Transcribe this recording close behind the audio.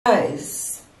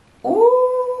Guys,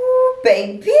 ooh,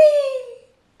 baby.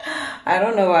 I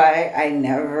don't know why I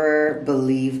never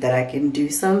believed that I can do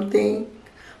something,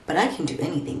 but I can do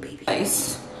anything, baby.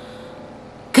 Guys,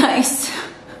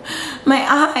 my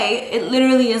eye, it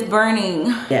literally is burning.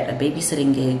 At a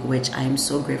babysitting gig, which I am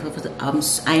so grateful for.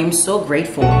 I am so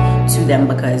grateful to them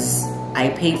because I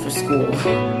paid for school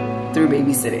through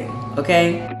babysitting,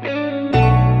 okay?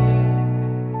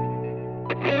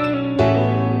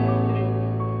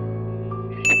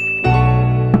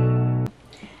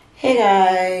 Hey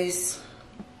guys,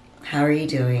 how are you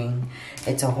doing?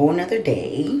 It's a whole nother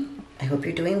day. I hope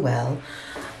you're doing well.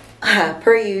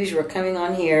 Per usual, we're coming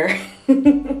on here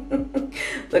looking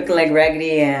like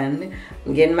Raggedy Ann.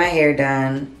 I'm getting my hair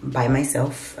done by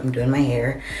myself. I'm doing my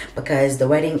hair because the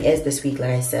wedding is this week,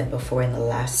 like I said before in the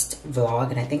last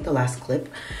vlog and I think the last clip.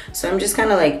 So I'm just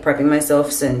kind of like prepping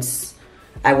myself since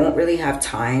I won't really have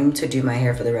time to do my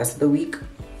hair for the rest of the week.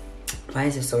 Why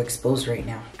is it so exposed right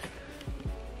now?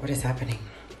 What is happening?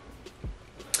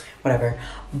 Whatever.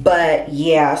 But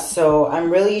yeah, so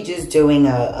I'm really just doing a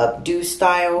updo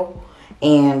style.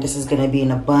 And this is going to be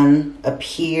in a bun up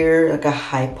here. Like a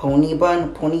high pony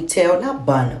bun. Ponytail. Not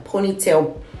bun. A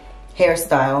ponytail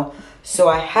hairstyle. So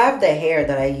I have the hair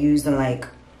that I used in like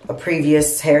a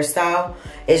previous hairstyle.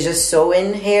 It's just so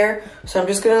in hair. So I'm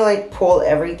just going to like pull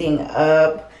everything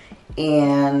up.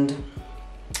 And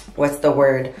what's the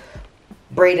word?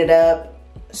 Braid it up.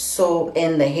 Sew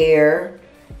in the hair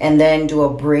and then do a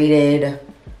braided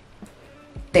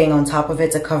thing on top of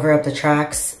it to cover up the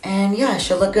tracks, and yeah, it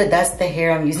should look good. That's the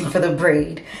hair I'm using for the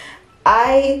braid.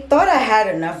 I thought I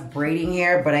had enough braiding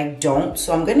hair, but I don't,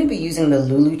 so I'm going to be using the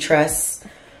Lulu Tress.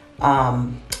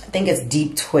 I think it's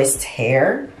deep twist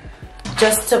hair,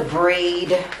 just to braid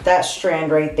that strand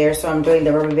right there. So I'm doing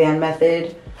the rubber band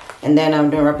method, and then I'm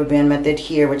doing rubber band method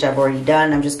here, which I've already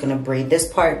done. I'm just going to braid this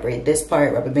part,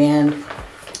 rubber band.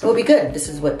 It will be good. This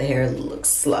is what the hair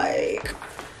looks like.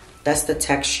 That's the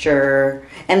texture.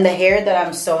 And the hair that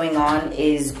I'm sewing on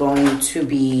is going to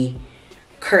be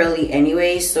curly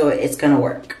anyway, so it's gonna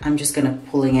work. I'm just gonna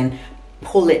pull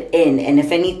it in. And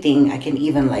if anything, I can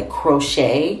even like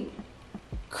crochet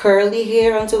curly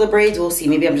hair onto the braids. We'll see.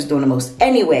 Maybe I'm just doing the most.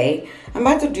 Anyway, I'm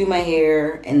about to do my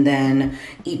hair and then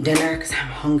eat dinner because I'm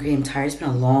hungry. I'm tired. It's been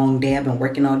a long day. I've been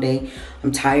working all day.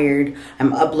 I'm tired.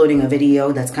 I'm uploading a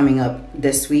video that's coming up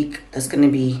this week. That's going to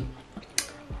be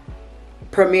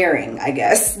premiering, I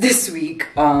guess, this week.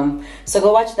 So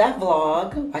go watch that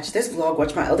vlog. Watch this vlog.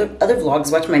 Watch my other vlogs.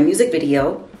 Watch my music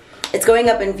video. It's going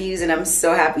up in views and I'm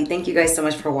so happy. Thank you guys so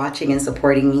much for watching and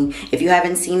supporting me. If you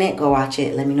haven't seen it, go watch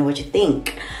it. Let me know what you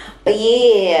think. But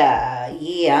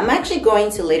yeah, I'm actually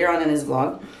going to later on in this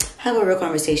vlog have a real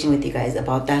conversation with you guys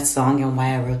about that song and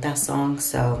why I wrote that song.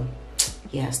 So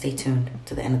yeah, stay tuned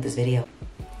to the end of this video.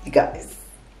 You guys.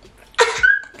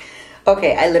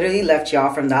 Okay, I literally left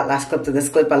y'all from that last clip to this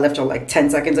clip. I left y'all like 10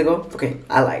 seconds ago. Okay,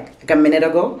 I like a minute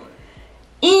ago.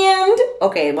 And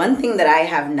okay, one thing that I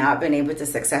have not been able to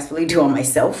successfully do on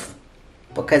myself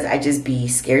because I just be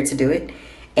scared to do it.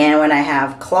 And when I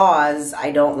have claws, I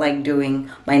don't like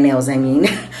doing my nails. I mean,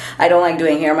 I don't like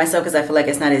doing hair myself because I feel like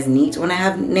it's not as neat when I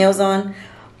have nails on.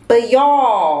 But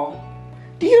y'all,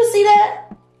 do you see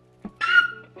that?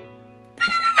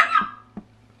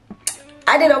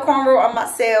 I did a cornrow on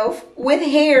myself with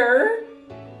hair,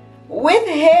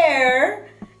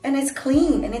 and it's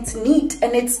clean and it's neat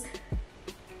and it's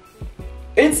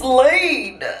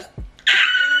laid.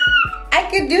 I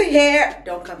can do hair.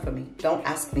 Don't come for me. Don't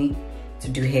ask me to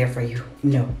do hair for you.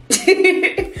 No.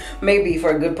 Maybe for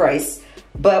a good price.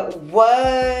 But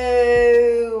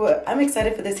whoa. I'm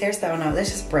excited for this hairstyle now. Let's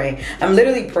just pray. I'm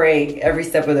literally praying every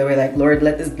step of the way. Like, Lord,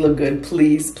 let this look good.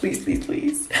 Please, please, please,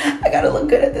 please. I gotta look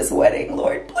good at this wedding.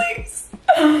 Lord, please.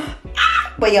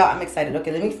 But y'all, I'm excited.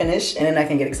 Okay, let me finish and then I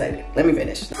can get excited. Let me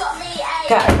finish.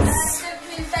 Guys.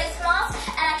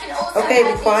 Okay,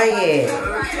 be quiet.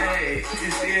 Okay,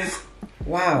 this is...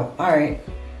 Wow, all right.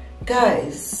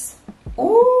 Guys.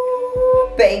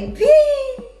 Ooh, baby.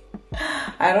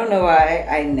 I don't know why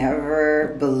I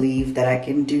never believed that I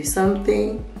can do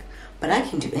something, but I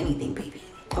can do anything, baby.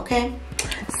 Okay?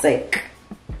 It's like,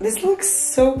 this looks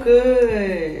so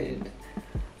good.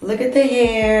 Look at the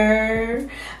hair.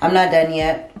 I'm not done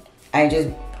yet. I just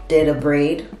did a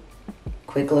braid.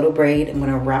 Quick little braid. I'm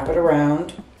gonna wrap it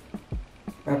around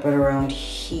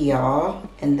here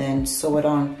and then sew it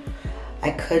on.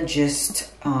 I could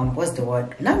just, what's the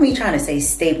word? Not me trying to say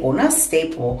staple, not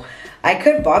staple. I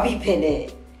could bobby pin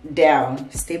it down.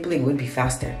 Stapling would be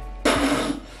faster.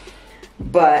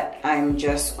 But I'm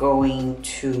just going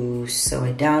to sew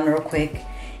it down real quick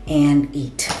and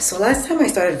eat. So last time I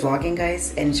started vlogging,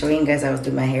 guys, and showing you guys I was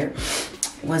doing my hair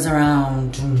was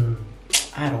around,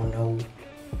 I don't know,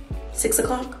 6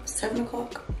 o'clock, 7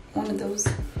 o'clock, one of those.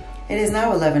 It is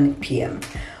now 11 p.m.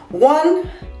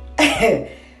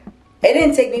 It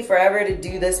didn't take me forever to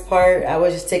do this part. I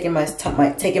was just taking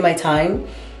my time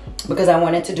because I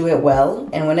wanted to do it well.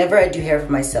 And whenever I do hair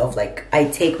for myself, like, I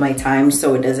take my time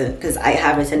so it doesn't, because I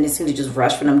have a tendency to just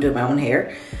rush when I'm doing my own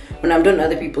hair. When I'm doing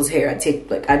other people's hair,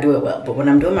 I do it well. But when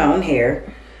I'm doing my own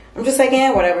hair, I'm just like,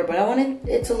 yeah, whatever. But I wanted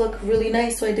it to look really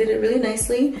nice, so I did it really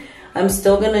nicely. I'm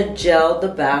still gonna gel the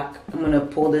back. I'm gonna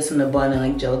pull this in the bun and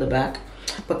like gel the back.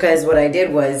 Because what I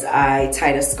did was I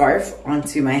tied a scarf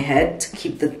onto my head to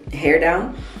keep the hair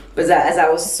down. But as I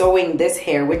was sewing this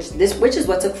hair, which is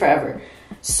what took forever,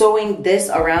 sewing this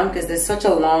around, because there's such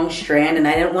a long strand and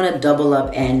I didn't want to double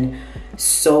up and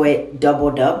sew it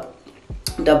doubling up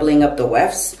the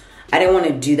wefts. I didn't want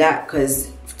to do that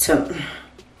because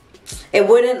it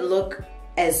wouldn't look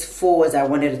as full as I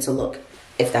wanted it to look,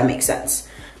 if that makes sense.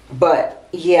 But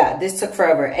yeah, this took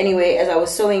forever. Anyway, as I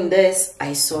was sewing this,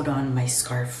 I sewed on my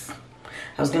scarf.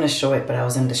 I was gonna show it, but I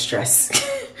was in distress.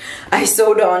 I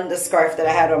sewed on the scarf that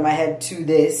I had on my head to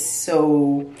this,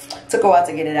 so it took a while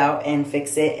to get it out and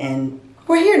fix it, and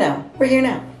we're here now. We're here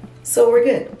now. So we're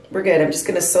good. We're good. I'm just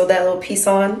gonna sew that little piece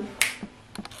on.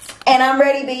 And I'm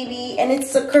ready, baby. And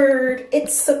it's occurred.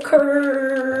 It's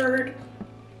occurred.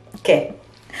 Okay.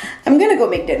 I'm gonna go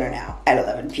make dinner now at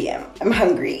 11 p.m. I'm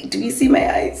hungry. Do you see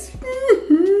my eyes?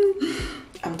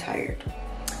 I'm tired.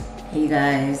 Hey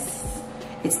guys,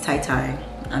 it's Tai.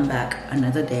 I'm back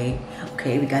another day.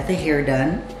 Okay, we got the hair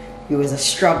done. It was a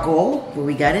struggle, but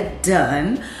we got it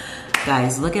done.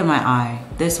 Guys, look at my eye.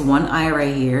 This one eye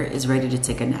right here is ready to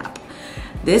take a nap.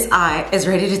 This eye is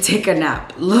ready to take a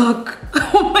nap. Look,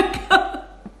 oh my God.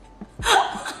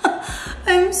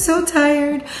 I'm so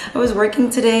tired. I was working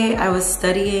today. I was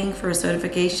studying for a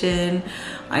certification.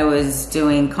 I was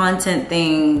doing content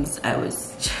things.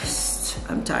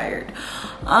 I'm tired.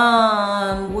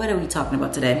 What are we talking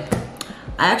about today?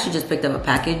 I actually just picked up a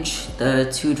package. The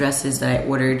 2 dresses that I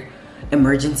ordered,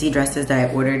 emergency dresses that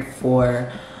I ordered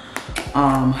for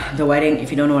the wedding.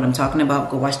 If you don't know what I'm talking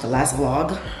about, go watch the last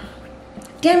vlog.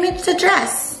 Damage the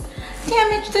dress.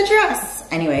 Damage the dress.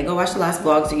 Anyway, go watch the last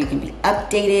vlog so you can be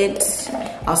updated.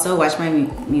 Also, watch my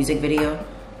music video.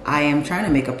 I am trying to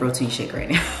make a protein shake right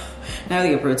now. Not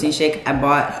really a protein shake. I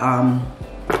bought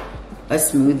a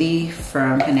smoothie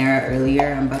from Panera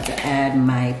earlier. I'm about to add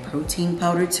my protein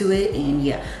powder to it. And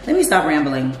yeah, let me stop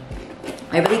rambling.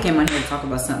 I really came on here to talk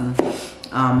about something.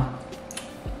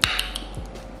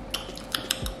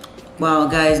 Wow,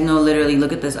 guys, no, literally,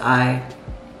 look at this eye.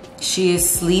 She is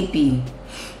sleepy.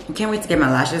 I can't wait to get my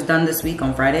lashes done this week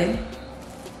on Friday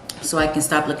so I can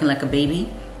stop looking like a baby,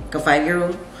 like a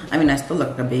 5-year-old. I mean, I still look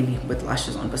like a baby with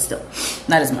lashes on, but still,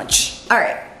 not as much. All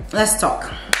right, let's talk.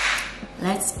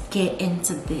 Let's get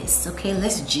into this, okay?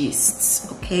 Let's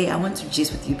gist, okay? I want to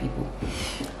gist with you people.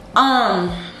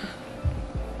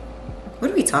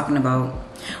 What are we talking about?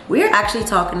 We're actually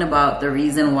talking about the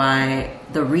reason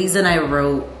I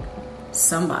wrote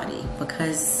Somebody,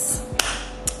 because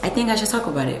I think I should talk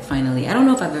about it finally. I don't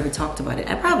know if I've ever talked about it.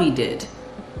 I probably did,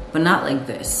 but not like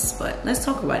this. But let's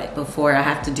talk about it before I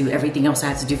have to do everything else I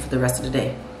have to do for the rest of the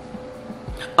day.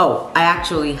 Oh, I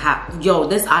actually have,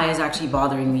 this eye is actually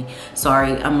bothering me.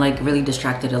 Sorry, I'm like really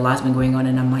distracted. A lot's been going on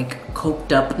and I'm like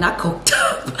coked up, not coked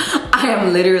up. I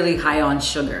am literally high on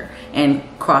sugar and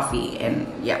coffee and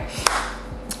yeah.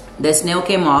 This nail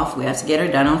came off. We have to get her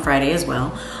done on Friday as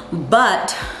well.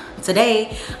 But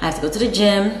today I have to go to the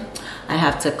gym. I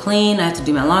have to clean, I have to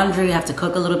do my laundry, I have to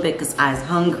cook a little bit because I was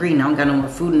hungry and I don't got no more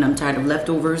food and I'm tired of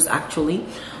leftovers actually.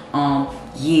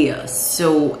 Yeah,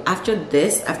 so after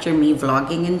this, after me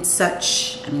vlogging and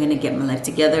such, I'm gonna get my life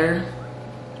together.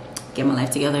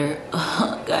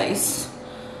 Guys,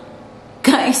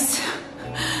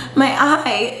 my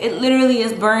eye, it literally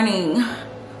is burning.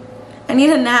 I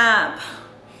need a nap.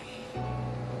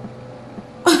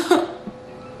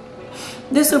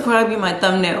 This will probably be my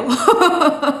thumbnail.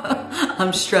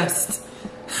 I'm stressed.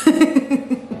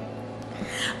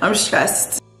 I'm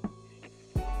stressed.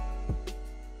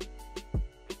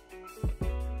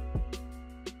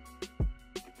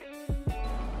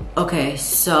 Okay,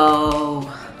 so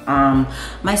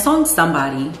my song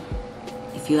Somebody,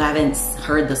 if you haven't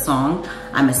heard the song,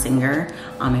 I'm a singer.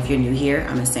 If you're new here,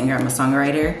 I'm a singer, I'm a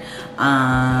songwriter.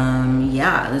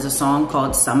 Yeah, there's a song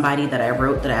called Somebody that I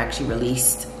wrote that I actually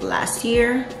released last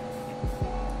year,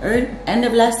 or end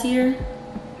of last year.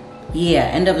 Yeah,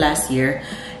 end of last year.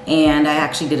 And I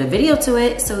actually did a video to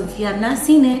it. So if you have not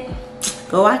seen it,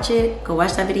 Go watch it. Go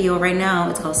watch that video right now.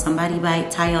 It's called Somebody by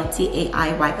Taiyo,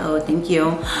 T-A-I-Y-O. Thank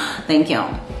you. Thank you.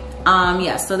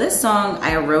 Yeah, so this song,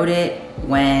 I wrote it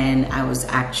when I was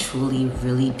actually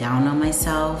really down on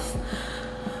myself.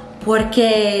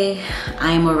 Porque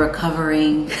I'm a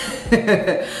recovering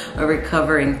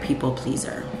people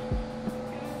pleaser.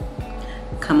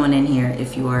 Come on in here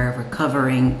if you are a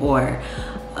recovering or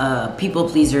people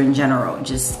pleaser in general.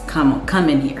 Just come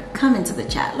in here. Come into the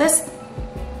chat. Let's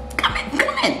come in.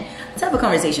 Let's have a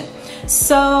conversation.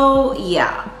 So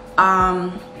yeah,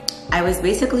 I was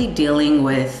basically dealing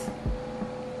with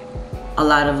a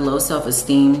lot of low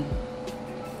self-esteem.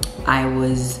 I'm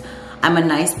a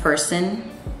nice person,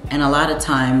 and a lot of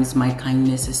times my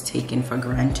kindness is taken for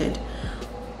granted.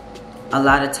 A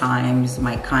lot of times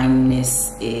my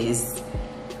kindness is,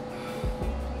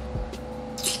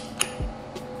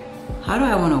 how do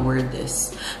I want to word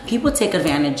this? People take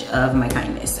advantage of my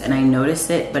kindness, and I notice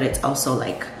it, but it's also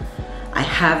like I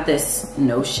have this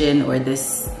notion or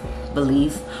this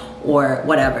belief or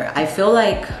whatever. I feel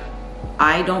like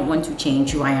I don't want to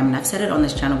change who I am, and I've said it on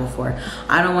this channel before.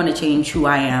 I don't want to change who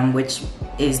I am, which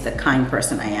is the kind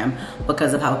person I am,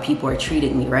 because of how people are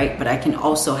treating me, right? But I can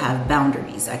also have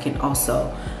boundaries. I can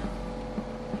also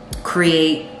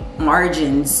create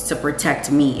margins to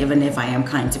protect me, even if I am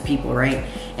kind to people, right?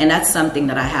 And that's something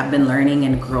that I have been learning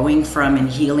and growing from and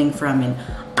healing from, and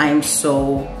I'm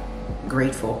so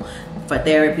grateful for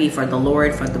therapy, for the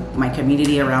Lord, for my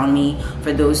community around me,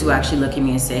 for those who actually look at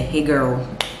me and say, hey girl,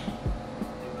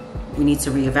 we need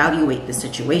to reevaluate the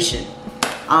situation.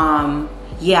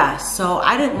 Yeah, so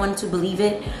I didn't want to believe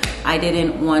it. I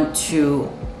didn't want to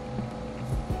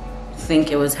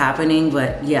think it was happening,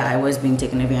 but yeah, I was being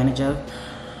taken advantage of.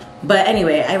 But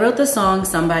anyway, I wrote the song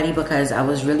Somebody because I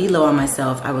was really low on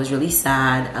myself. I was really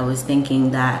sad. I was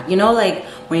thinking that, you know, like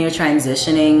when you're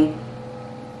transitioning,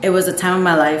 it was a time in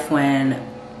my life when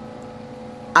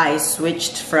I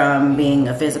switched from being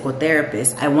a physical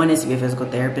therapist. I wanted to be a physical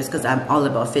therapist because I'm all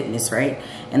about fitness, right?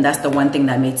 And that's the one thing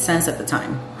that made sense at the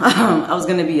time. I was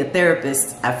gonna be a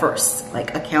therapist at first,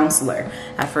 like a counselor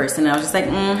at first. And I was just like,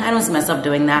 I don't see myself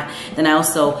doing that. Then I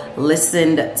also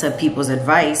listened to people's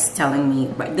advice telling me,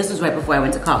 this was right before I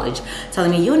went to college,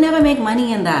 telling me, you'll never make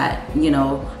money in that. You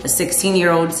know, a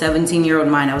 16-year-old, 17-year-old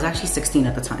mind. I was actually 16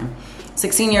 at the time.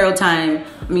 16-year-old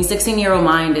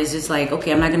mind is just like,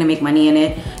 okay, I'm not gonna make money in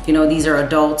it. You know, these are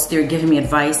adults, they're giving me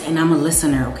advice, and I'm a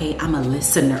listener, okay? I'm a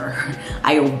listener.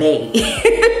 I obey.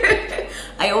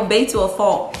 I obey to a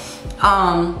fault.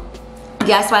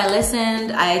 Yeah, so I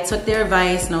listened, I took their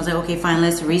advice, and I was like, okay, fine,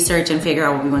 let's research and figure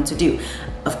out what we want to do.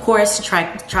 Of course,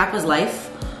 track was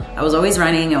life. I was always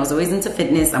running, I was always into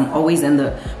fitness. I'm always in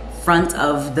the front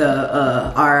of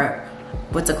the, our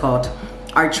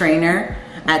trainer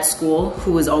at school,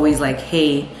 who was always like,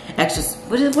 hey,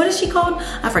 what is she called?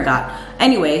 I forgot.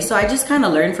 Anyway, so I just kind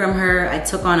of learned from her. I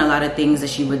took on a lot of things that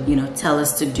she would, you know, tell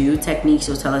us to do, techniques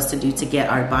she would tell us to do to get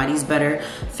our bodies better,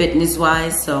 fitness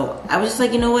wise. So I was just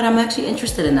like, you know what, I'm actually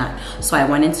interested in that. So I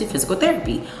went into physical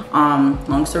therapy.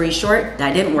 Long story short,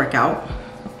 that didn't work out.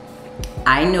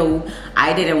 I know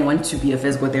I didn't want to be a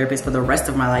physical therapist for the rest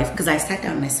of my life, because I sat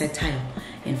down and I said, Taiyo,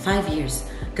 in 5 years,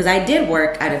 because I did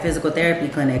work at a physical therapy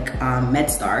clinic,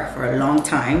 MedStar, for a long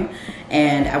time,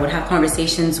 and I would have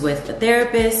conversations with the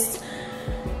therapists.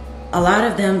 A lot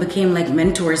of them became like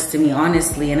mentors to me,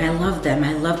 honestly, and I love them.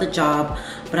 I love the job,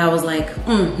 but I was like,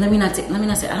 let me not say,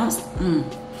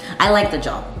 I like the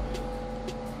job.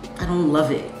 I don't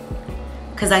love it.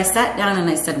 Because I sat down and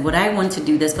I said, would I want to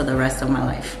do this for the rest of my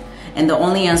life? And the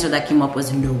only answer that came up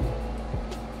was no.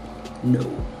 No.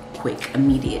 Quick,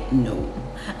 immediate, no.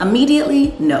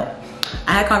 Immediately, no.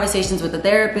 I had conversations with the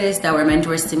therapists that were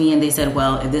mentors to me, and they said,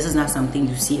 well, if this is not something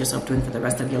you see yourself doing for the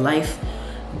rest of your life,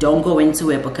 don't go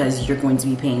into it, because you're going to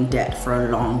be paying debt for a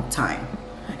long time.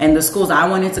 And the schools I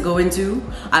wanted to go into,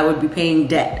 I would be paying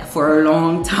debt for a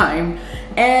long time.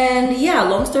 And yeah,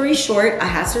 long story short, I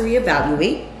had to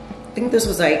reevaluate. I think this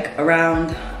was like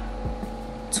around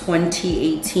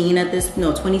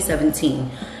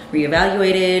 2017.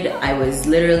 Reevaluated. I was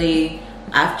literally,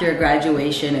 after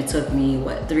graduation, it took me,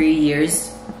 what, 3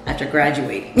 years after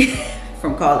graduating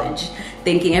from college,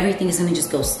 thinking everything is gonna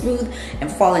just go smooth and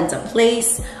fall into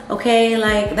place. Okay,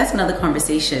 like, that's another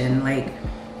conversation. Like,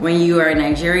 when you are a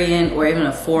Nigerian or even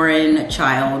a foreign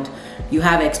child, you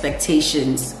have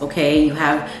expectations, okay? You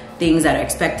have things that are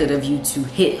expected of you to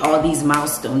hit all these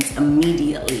milestones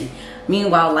immediately.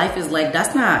 Meanwhile, life is like,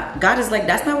 God is like,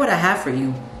 that's not what I have for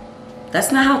you.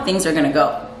 That's not how things are gonna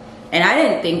go. And I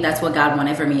didn't think that's what God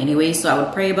wanted for me anyway, so I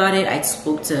would pray about it. I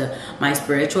spoke to my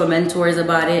spiritual mentors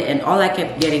about it, and all I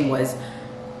kept getting was,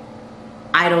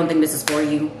 I don't think this is for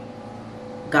you.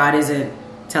 God isn't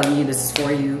telling you this is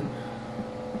for you.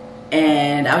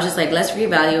 And I was just like, let's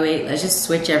reevaluate. Let's just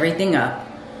switch everything up.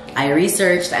 I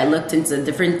researched. I looked into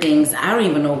different things. I don't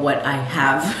even know what I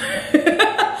have.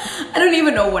 I don't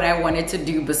even know what I wanted to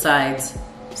do besides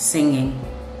singing.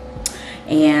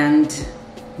 And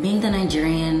being the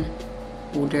Nigerian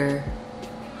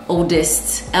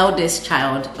eldest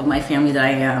child of my family that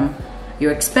I am,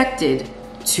 you're expected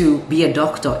to be a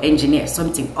doctor, engineer,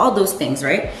 something, all those things,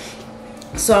 right?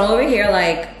 So I'm over here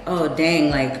like, oh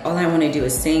dang, like all I want to do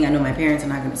is sing. I know my parents are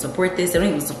not going to support this. They don't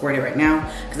even support it right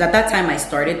now. Because at that time I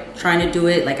started trying to do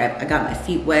it. Like I got my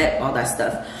feet wet, all that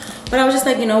stuff. But I was just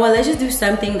like, you know what, let's just do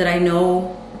something that I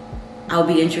know I'll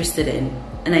be interested in.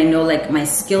 And I know like my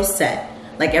skill set,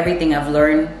 like everything I've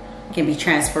learned can be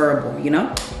transferable, you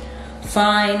know?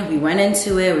 Fine, we went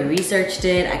into it, we researched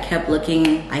it. I kept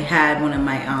looking. I had one of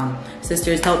my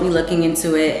sisters help me looking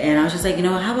into it. And I was just like, you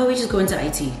know what, how about we just go into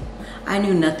IT? I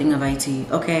knew nothing of IT,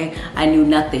 okay? I knew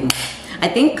nothing. I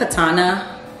think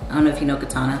Katana, I don't know if you know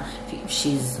Katana,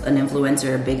 she's an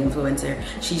influencer, a big influencer.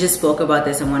 She just spoke about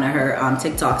this in one of her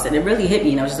TikToks, and it really hit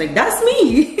me. And I was just like, that's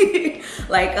me.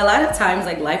 Like a lot of times,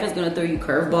 like life is gonna throw you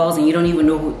curveballs and you don't even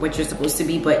know what you're supposed to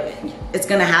be, but it's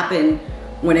gonna happen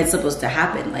when it's supposed to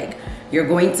happen. Like you're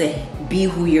going to be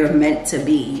who you're meant to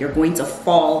be. You're going to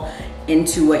fall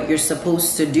into what you're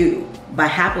supposed to do by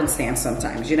happenstance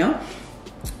sometimes, you know?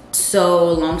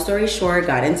 So long story short,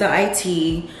 got into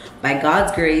IT. By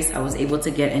God's grace, I was able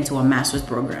to get into a master's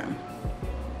program.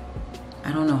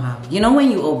 I don't know how. You know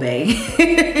when you obey?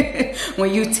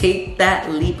 When you take that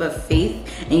leap of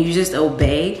faith and you just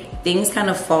obey, things kind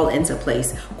of fall into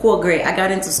place. Cool, great. I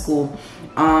got into school.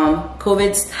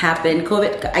 COVID happened.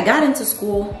 I got into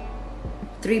school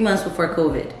 3 months before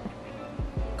COVID.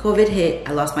 COVID hit,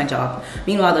 I lost my job.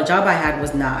 Meanwhile, the job I had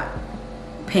was not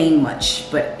paying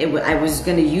much, but I was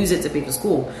gonna use it to pay for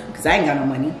school because I ain't got no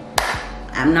money.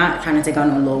 I'm not trying to take on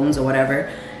no loans or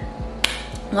whatever.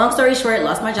 Long story short,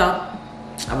 lost my job.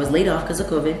 I was laid off because of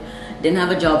COVID. Didn't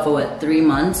have a job for what, 3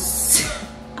 months?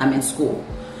 I'm in school.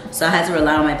 So I had to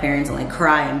rely on my parents and like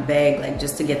cry and beg, like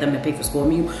just to get them to pay for school. I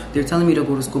mean, they're telling me to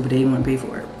go to school, but they didn't want to pay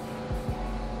for it.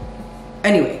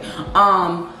 Anyway,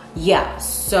 yeah,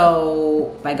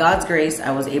 so by God's grace,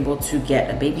 I was able to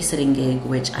get a babysitting gig,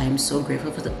 which I am so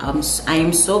grateful for. I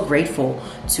am so grateful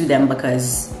to them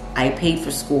because I paid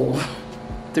for school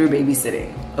through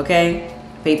babysitting, okay?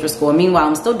 Paid for school. Meanwhile,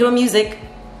 I'm still doing music.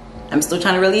 I'm still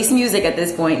trying to release music at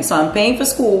this point. So I'm paying for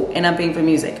school and I'm paying for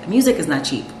music. Music is not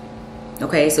cheap,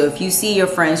 okay? So if you see your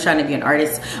friends trying to be an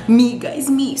artist, me,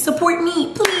 guys, me, support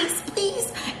me, please,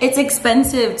 please. It's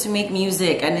expensive to make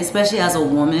music, and especially as a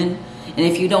woman. And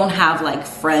if you don't have like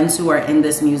friends who are in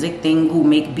this music thing who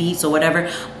make beats or whatever,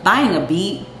 buying a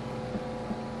beat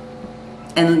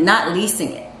and not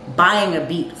leasing it, buying a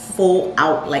beat full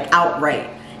out, like outright,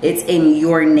 it's in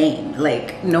your name.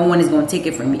 Like no one is going to take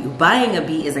it from you. Buying a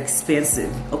beat is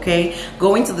expensive, okay?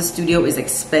 Going to the studio is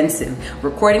expensive.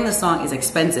 Recording the song is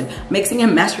expensive. Mixing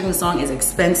and mastering the song is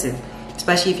expensive,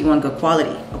 especially if you want good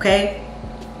quality, okay?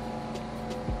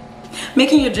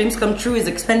 Making your dreams come true is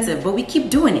expensive, but we keep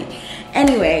doing it.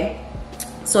 Anyway,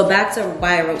 so back to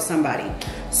why I wrote Somebody.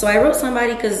 So I wrote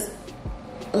Somebody because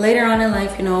later on in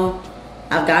life, you know,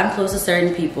 I've gotten close to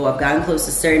certain people, I've gotten close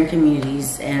to certain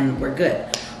communities, and we're good.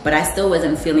 But I still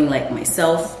wasn't feeling like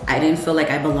myself. I didn't feel like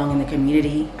I belong in the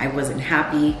community. I wasn't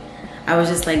happy. I was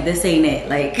just like, this ain't it.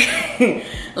 Like,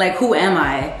 like who am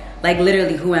I? Like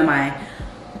literally, who am I?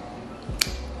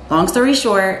 Long story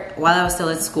short, while I was still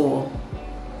at school,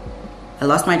 I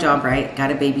lost my job, right?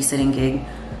 Got a babysitting gig.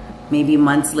 Maybe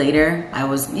months later,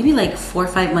 maybe like 4 or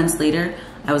 5 months later,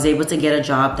 I was able to get a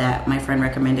job that my friend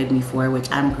recommended me for,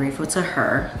 which I'm grateful to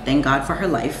her. Thank God for her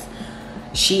life.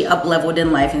 She up-leveled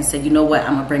in life and said, you know what,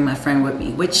 I'm gonna bring my friend with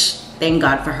me, which thank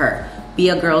God for her. Be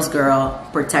a girl's girl,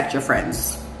 protect your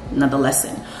friends. Another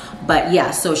lesson. But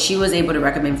yeah, so she was able to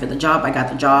recommend me for the job. I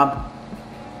got the job.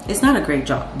 It's not a great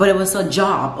job, but it was a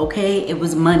job, okay? It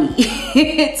was money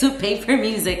to pay for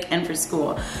music and for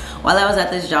school. While I was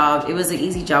at this job, it was an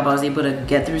easy job. I was able to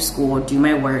get through school, do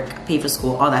my work, pay for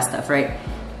school, all that stuff, right?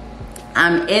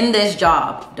 I'm in this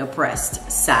job,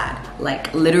 depressed, sad,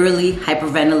 like literally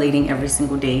hyperventilating every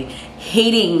single day,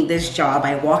 hating this job.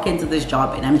 I walk into this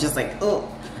job and I'm just like,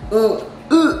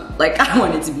 like I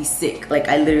wanted to be sick. Like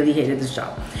I literally hated this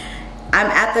job. I'm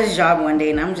at this job one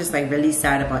day and I'm just like really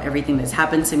sad about everything that's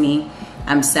happened to me.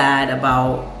 I'm sad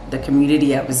about the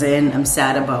community I was in. I'm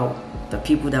sad about the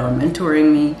people that were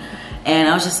mentoring me. And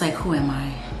I was just like, who am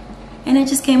I? And it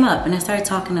just came up and I started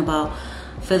talking about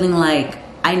feeling like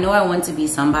I know I want to be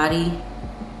somebody,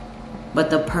 but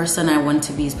the person I want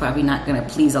to be is probably not going to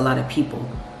please a lot of people.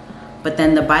 But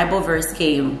then the Bible verse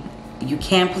came, you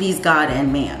can't please God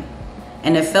and man.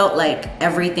 And it felt like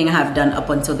everything I have done up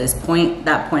until this point,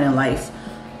 that point in life,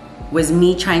 was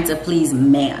me trying to please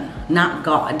man, not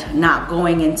God, not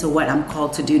going into what I'm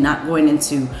called to do, not going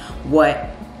into what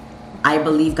I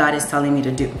believe God is telling me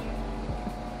to do.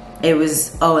 It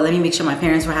was, oh, let me make sure my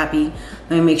parents were happy.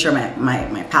 Let me make sure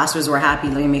my pastors were happy.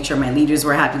 Let me make sure my leaders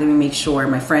were happy. Let me make sure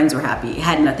my friends were happy. It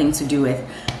had nothing to do with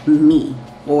me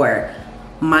or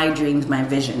my dreams, my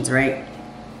visions, right?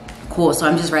 Cool. So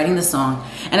I'm just writing the song.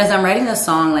 And as I'm writing the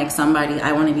song, like somebody,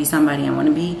 I want to be somebody. I want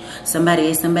to be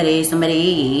somebody.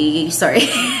 Sorry.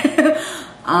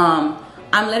 I'm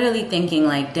literally thinking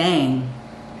like, dang,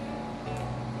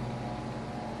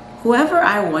 whoever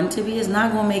I want to be is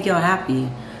not going to make y'all happy.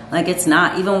 Like, it's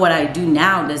not. Even what I do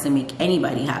now doesn't make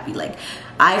anybody happy. Like,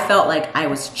 I felt like I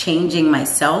was changing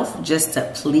myself just to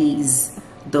please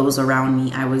those around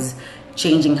me. I was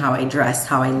changing how I dressed,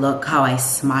 how I look, how I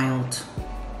smiled,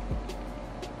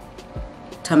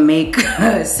 to make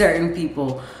certain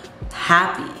people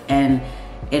happy. And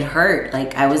it hurt.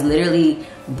 Like, I was literally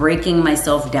breaking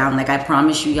myself down. Like, I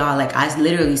promise you, y'all, like, I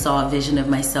literally saw a vision of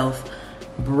myself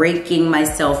breaking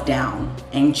myself down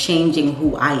and changing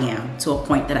who I am to a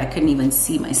point that I couldn't even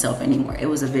see myself anymore. It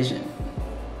was a vision.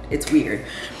 It's weird.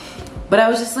 But I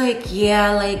was just like,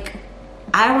 yeah, like,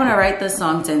 I want to write this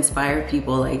song to inspire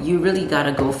people. Like, you really got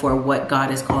to go for what God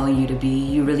is calling you to be.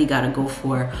 You really got to go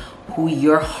for who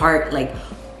your heart, like,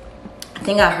 I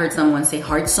think I heard someone say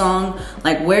heart song,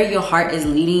 like where your heart is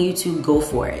leading you to, go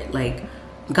for it. Like,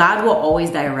 God will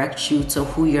always direct you to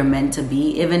who you're meant to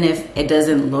be, even if it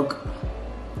doesn't look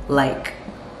like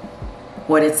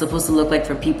what it's supposed to look like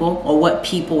for people or what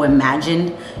people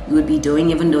imagined you would be doing,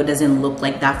 even though it doesn't look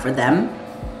like that for them.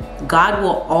 God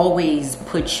will always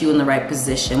put you in the right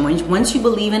position. Once you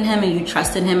believe in him and you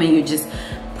trust in him and you're just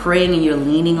praying and you're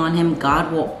leaning on him,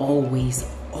 God will always,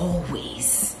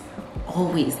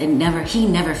 and he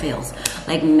never fails.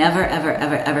 Like, never,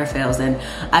 ever fails. And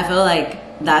I feel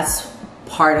like that's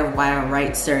part of why I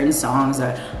write certain songs,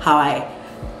 or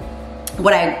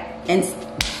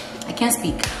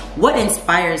what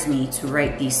inspires me to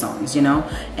write these songs, you know?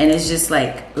 And it's just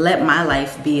like, let my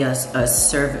life be a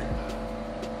servant.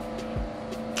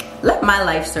 Let my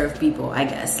life serve people, I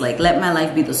guess. Like, let my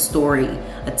life be the story,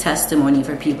 a testimony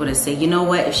for people to say, you know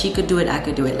what, if she could do it, I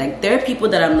could do it. Like, there are people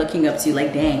that I'm looking up to,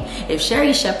 like, dang, if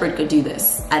Sherry Shepherd could do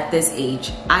this at this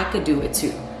age, I could do it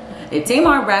too. If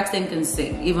Tamar Braxton can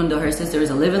sing, even though her sister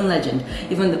is a living legend,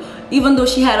 even though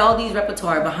she had all these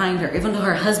repertoire behind her, even though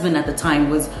her husband at the time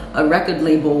was a record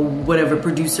label, whatever,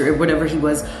 producer, whatever he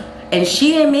was, and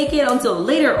she didn't make it until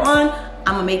later on,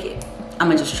 I'm gonna make it. I'm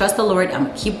gonna just trust the Lord. I'm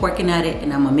gonna keep working at it,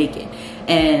 and I'm gonna make it.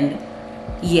 And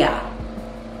yeah,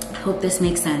 I hope this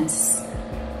makes sense.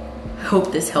 I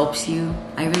hope this helps you.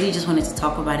 I really just wanted to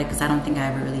talk about it because I don't think I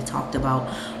ever really talked about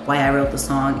why I wrote the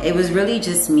song. It was really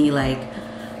just me, like,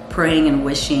 praying and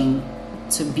wishing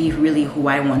to be really who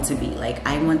I want to be. Like,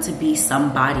 I want to be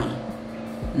somebody,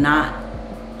 not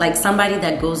like somebody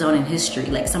that goes out in history,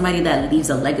 like somebody that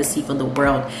leaves a legacy for the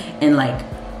world in like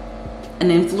an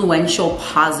influential,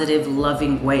 positive,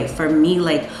 loving way. For me,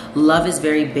 like, love is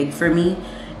very big for me,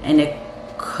 and it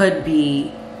could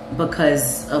be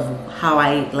because of how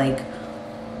I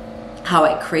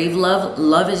crave love.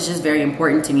 Love is just very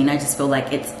important to me, and I just feel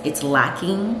like it's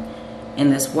lacking in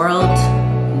this world,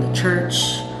 in the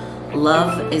church.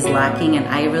 Love is lacking, and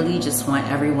I really just want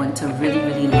everyone to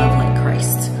really love like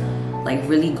Christ. Like,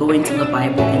 really go into the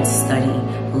Bible and study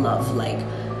love. Like,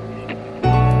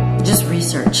 just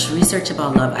research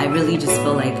about love. I really just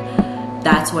feel like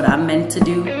that's what I'm meant to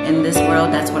do in this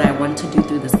world. That's what I want to do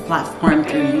through this platform,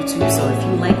 through YouTube. So if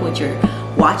you like what you're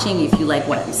watching, if you like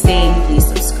what I'm saying, please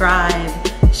subscribe,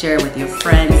 share it with your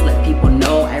friends, let people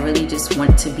know. I really just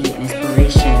want to be an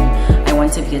inspiration. I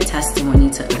want to be a testimony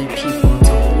to other people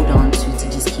to hold on to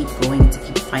just keep going, to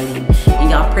keep fighting. And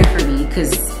y'all pray for me,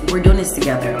 because we're doing this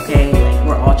together, okay? Like,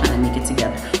 we're all trying to make it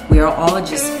together. We are all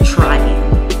just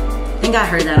trying. I think I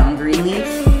heard that on Greenleaf.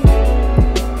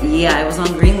 Yeah, I was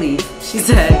on Greenleaf. She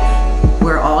said,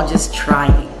 we're all just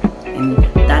trying. And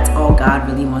that's all God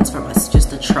really wants from us, just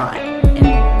to try. And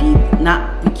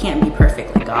we can't be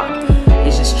perfect like God.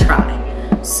 It's just try.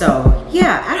 So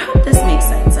yeah, I hope this makes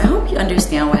sense. I hope you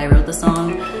understand why I wrote the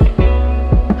song.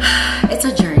 It's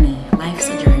a journey. Life's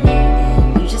a journey.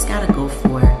 And you just gotta go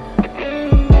for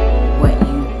what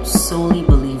you solely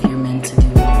believe you're meant to do.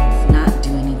 Not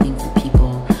do anything for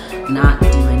people. Not do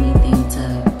anything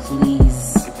to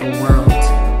please the world.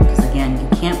 Because again, you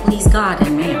can't please God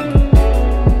and man.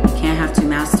 You can't have two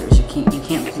masters. You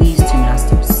can't please two masters.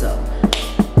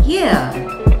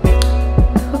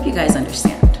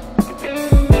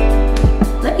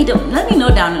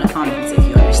 in the comments if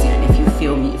you understand, if you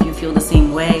feel me, if you feel the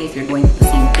same way, if you're going through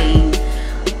the same thing.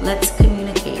 Let's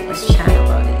communicate, let's chat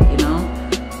about it, you know?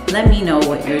 Let me know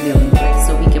what you're dealing with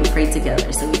so we can pray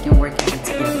together, so we can work at it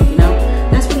together, you know?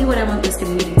 That's really what I want this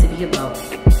community to be about.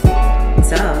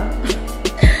 So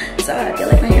I feel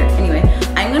like my hair. Anyway,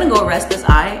 I'm gonna go rest this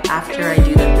eye after I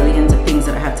do the billions of things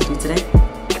that I have to do today.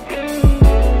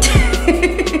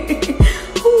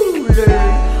 Ooh,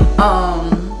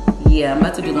 Lord. Yeah, I'm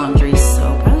about to do laundry,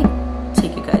 so probably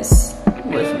take you guys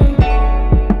with me.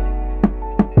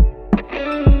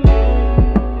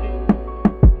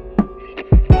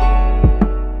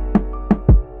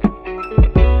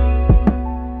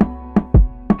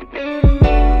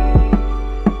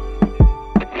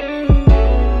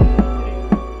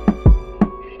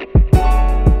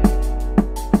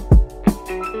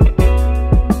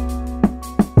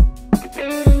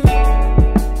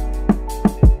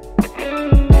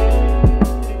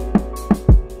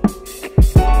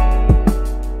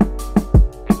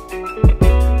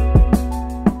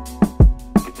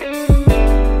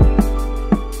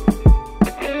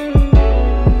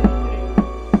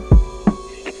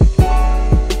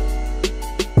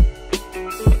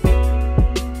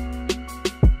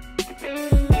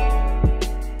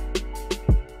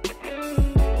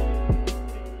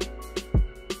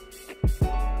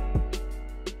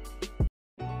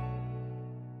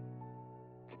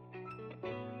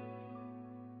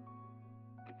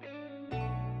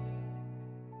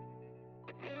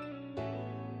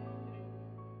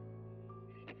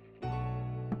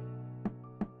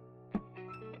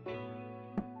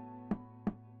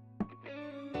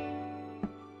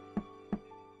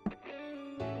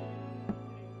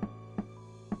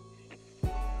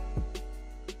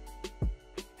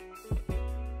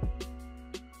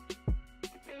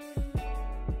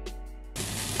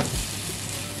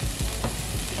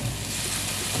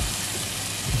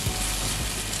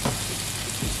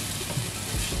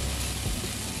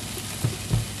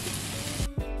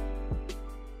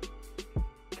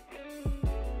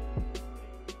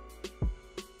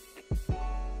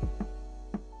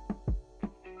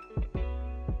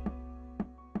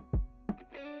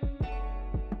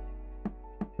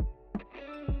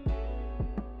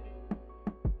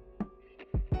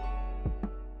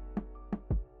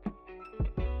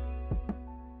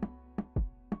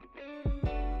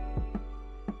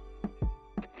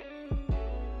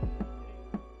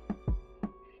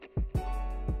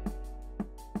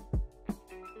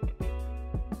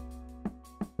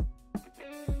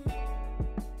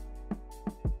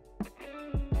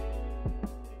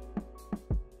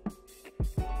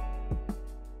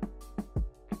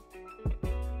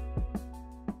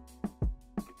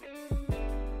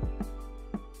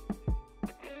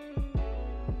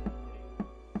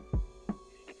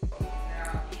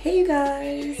 Hey you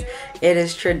guys, it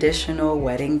is traditional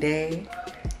wedding day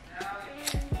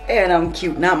and I'm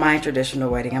cute. Not my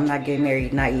traditional wedding, I'm not getting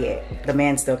married, not yet. The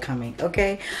man's still coming,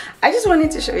 okay? I just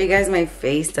wanted to show you guys my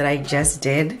face that I just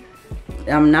did.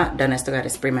 I'm not done, I still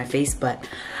gotta spray my face, but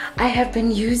I have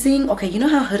been using, okay, you know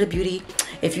how Huda Beauty,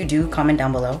 if you do, comment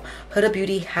down below. Huda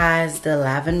Beauty has the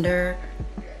lavender,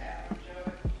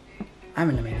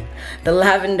 I'm in a meeting. The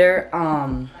lavender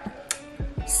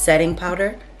setting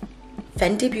powder.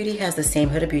 Fenty Beauty has the same.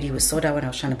 Huda Beauty was sold out when I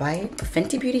was trying to buy it, but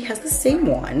Fenty Beauty has the same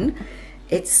one.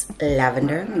 It's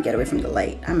lavender. Let me get away from the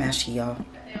light. I'm ashy, y'all.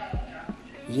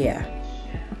 Yeah,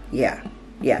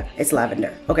 it's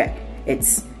lavender. Okay,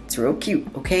 it's real cute,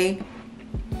 okay?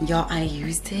 Y'all, I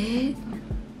used it.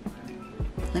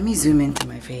 Let me zoom into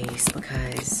my face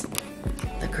because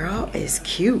the girl is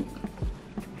cute.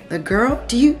 The girl,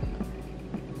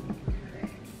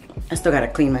 I still gotta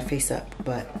clean my face up,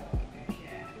 but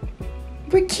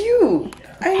we're cute.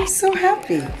 I am so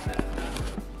happy.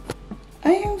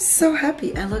 I am so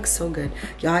happy. I look so good.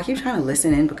 Y'all, I keep trying to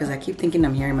listen in because I keep thinking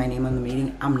I'm hearing my name on the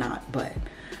meeting. I'm not, but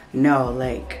no,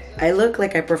 like, I look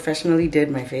like I professionally did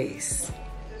my face.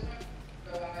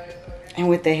 And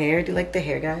with the hair, do you like the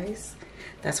hair, guys?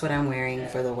 That's what I'm wearing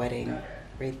for the wedding,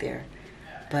 right there.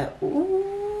 But,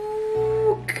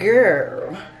 ooh,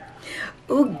 girl.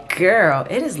 Ooh, girl,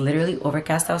 it is literally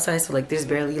overcast outside, so like there's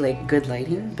barely like good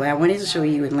lighting, but I wanted to show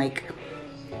you in like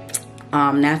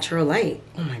natural light.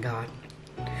 Oh my god,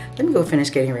 let me go finish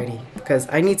getting ready because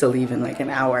I need to leave in like an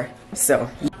hour. So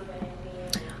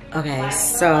okay,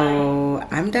 so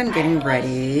I'm done getting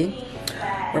ready.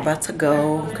 We're about to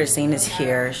go. Christine is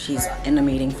here, she's in a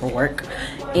meeting for work,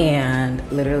 and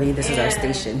literally this is our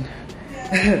station.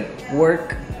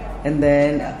 Work, and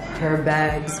then her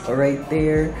bags are right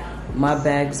there. My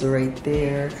bags are right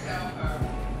there.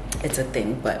 It's a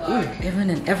thing, but ooh, even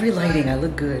in every lighting, I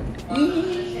look good.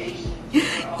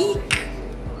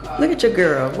 Look at your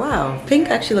girl. Wow, pink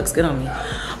actually looks good on me.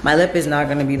 My lip is not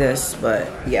gonna be this, but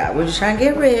yeah, we're just trying to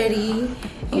get ready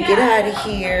and get out of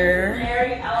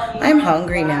here. I'm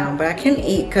hungry now, but I can't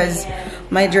eat because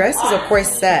my dress is a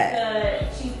corset.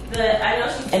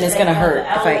 And it's gonna hurt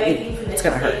if I eat. It's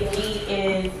gonna hurt.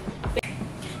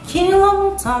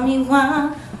 Kilo, tell me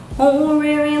why. Oh,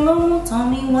 really, tell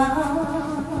me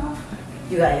why.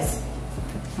 You guys,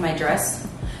 my dress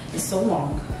is so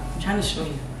long. I'm trying to show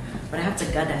you, but I have to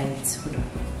gut it.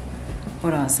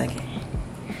 Hold on a second.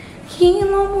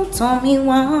 Kilo, tell me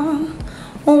why.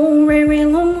 Oh, really,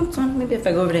 maybe if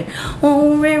I go over there.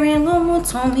 Oh, really,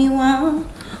 tell me why.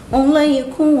 Only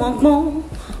you could walk more.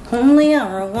 Only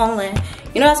I won't.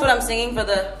 You know that's what I'm singing for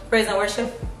the praise and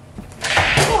worship?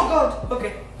 Oh God,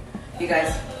 okay. You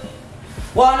guys.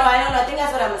 Well, no, I don't know. I think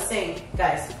that's what I'm gonna sing.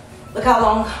 Guys, look how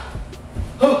long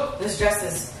this dress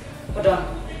is. Hold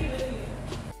on.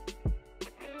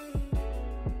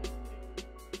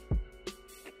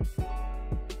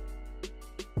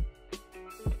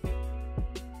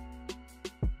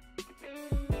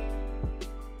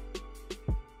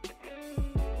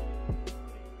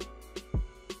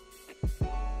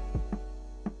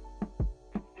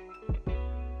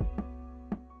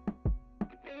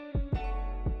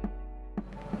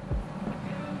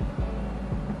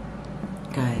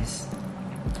 Guys,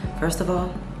 first of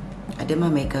all, I did my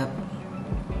makeup.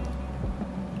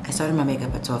 I started my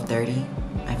makeup at 12:30.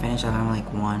 I finished around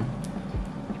like 1.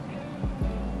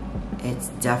 It is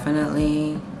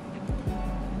definitely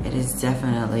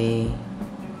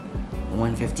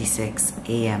 1:56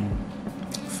 a.m.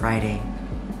 Friday.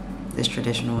 This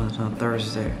traditional was on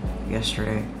Thursday,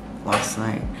 yesterday, last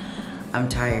night. I'm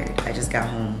tired. I just got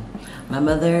home. My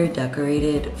mother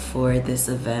decorated for this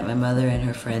event. My mother and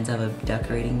her friends have a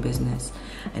decorating business,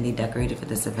 and they decorated for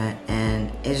this event,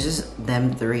 and it's just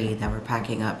them 3 that were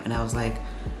packing up, and I was like,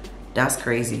 that's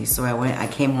crazy. So I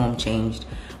came home, changed,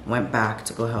 went back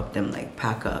to go help them like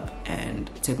pack up and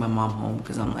take my mom home,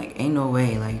 because I'm like, ain't no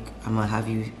way like I'm gonna have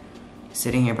you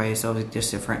sitting here by yourself with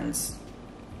just your friends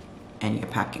and you're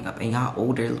packing up, and y'all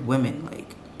older women,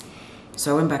 like.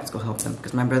 So I went back to go help them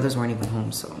because my brothers weren't even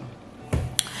home. So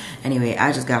anyway,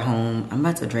 I just got home. I'm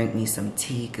about to drink me some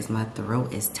tea because my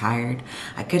throat is tired.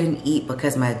 I couldn't eat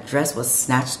because my dress was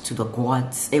snatched to the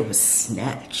gods. It was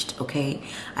snatched, okay?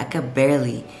 I could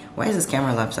barely, why is this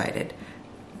camera lopsided?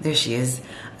 There she is.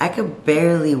 I could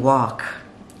barely walk.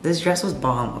 This dress was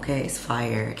bomb, okay? It's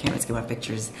fire. I can't wait to get my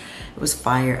pictures. It was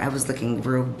fire. I was looking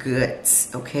real good,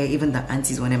 okay? Even the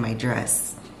aunties went in my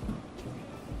dress.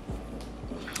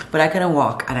 But I couldn't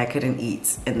walk and I couldn't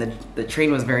eat. And the train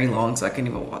was very long, so I couldn't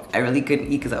even walk. I really couldn't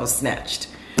eat because I was snatched.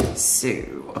 So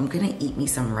I'm gonna eat me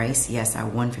some rice, yes, at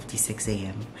 1:56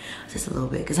 a.m. Just a little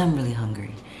bit, because I'm really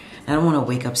hungry. I don't wanna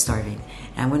wake up starving.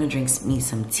 And I'm gonna drink me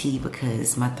some tea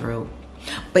because my throat.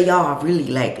 But y'all,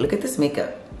 really, like, look at this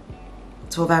makeup.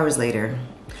 12 hours later,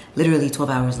 literally 12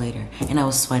 hours later, and I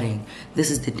was sweating.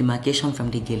 This is the demarcation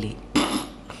from the gilly.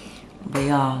 But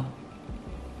y'all,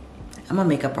 I'm a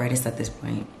makeup artist at this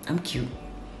point. I'm cute.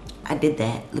 I did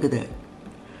that. Look at that.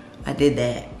 I did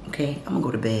that. Okay, I'm gonna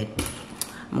go to bed.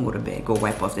 I'm gonna go to bed. Go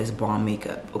wipe off this bomb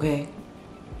makeup. Okay.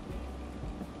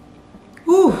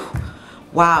 Whew.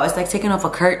 Wow, it's like taking off a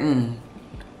curtain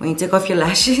when you take off your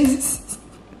lashes.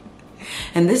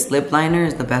 And this lip liner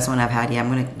is the best one I've had. Yeah, I'm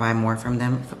gonna buy more from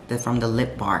them. From the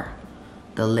Lip Bar.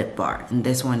 The Lip Bar. And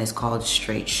this one is called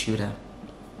Straight Shooter.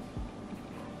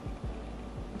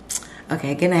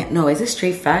 Okay, good night. No, is it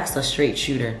Straight Facts or Straight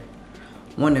Shooter?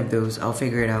 One of those. I'll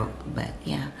figure it out. But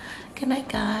yeah. Good night,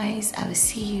 guys. I will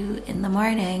see you in the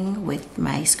morning with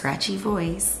my scratchy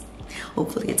voice.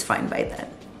 Hopefully it's fine by then.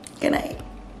 Good night.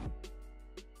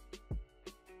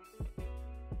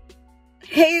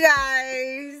 Hey,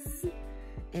 guys.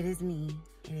 It is me.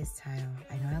 It is Taiyo.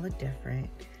 I know I look different,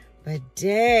 but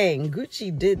dang,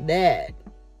 Gucci did that.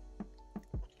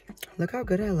 Look how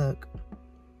good I look.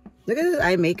 Look at this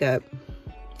eye makeup.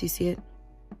 Do you see it?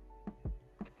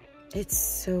 It's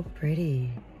so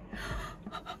pretty.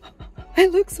 I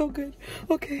look so good.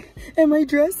 Okay, and my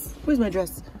dress? Where's my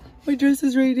dress? My dress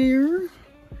is right here.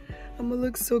 I'm gonna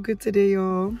look so good today,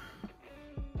 y'all.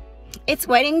 It's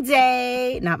wedding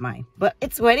day. Not mine, but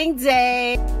it's wedding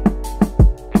day.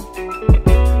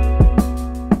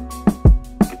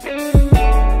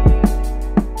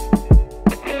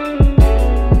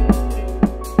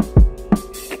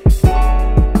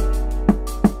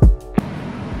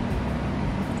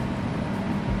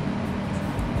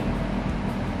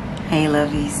 Hey,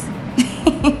 lovies.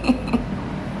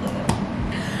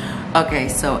 Okay,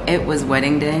 so it was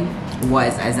wedding day.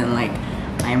 Was as in like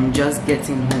I'm just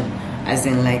getting home. As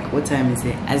in like what time is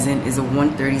it? as in it's a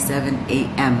 1:37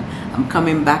 a.m. I'm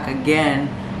coming back again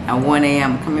at 1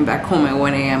 a.m. Coming back home at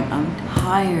 1 a.m. I'm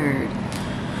tired.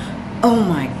 Oh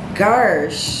my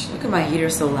gosh. Look at my heater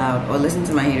so loud. Or listen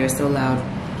to my heater so loud.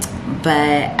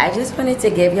 But I just wanted to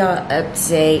give y'all an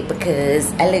update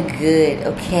because I look good,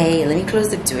 okay? Let me close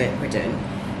the door. We're done,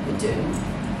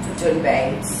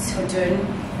 babes. We're done.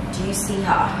 Do you see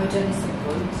how we're done is so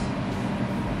good?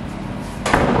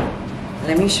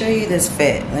 Let me show you this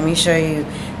fit. Let me show you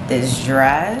this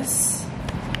dress.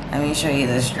 Let me show you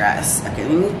this dress. Okay,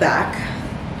 let me move back.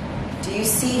 Do you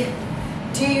see?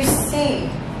 Do you see?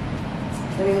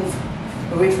 Let me move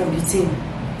away from the team.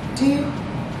 Do you?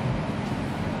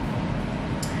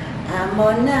 I'm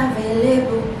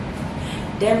unavailable.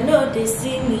 Them know they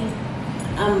see me.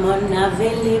 I'm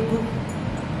unavailable.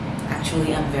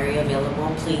 Actually, I'm very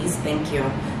available. Please, thank you.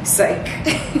 Psych.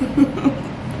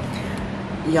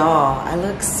 Y'all, I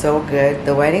look so good.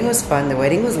 The wedding was fun. The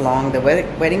wedding was long. The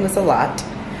wedding was a lot.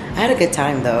 I had a good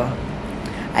time though.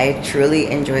 I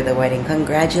truly enjoyed the wedding.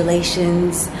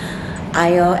 Congratulations,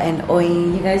 Taiyo and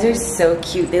Oyin. You guys are so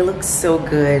cute. They look so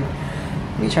good.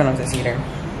 Let me turn off this heater.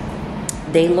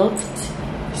 They looked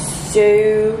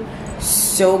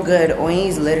so good. Oyin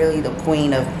is literally the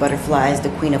queen of butterflies, the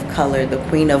queen of color, the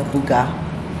queen of buga.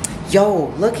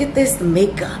 Yo, look at this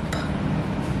makeup.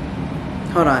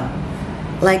 Hold on.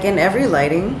 Like in every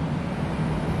lighting,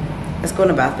 let's go in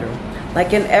the bathroom.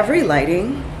 Like in every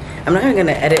lighting, I'm not even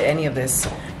gonna edit any of this.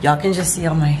 Y'all can just see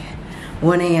all my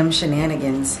 1 a.m.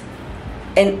 shenanigans.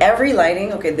 In every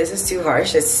lighting, okay, this is too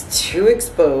harsh. It's too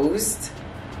exposed.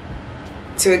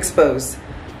 Too exposed.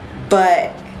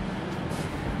 But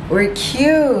we're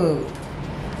cute.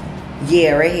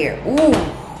 Yeah, right here. Ooh,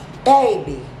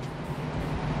 baby.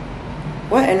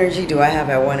 What energy do I have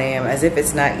at 1 a.m.? As if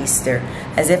it's not Easter.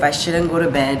 As if I shouldn't go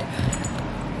to bed.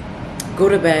 Go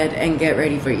to bed and get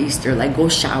ready for Easter. Like go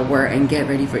shower and get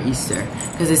ready for Easter.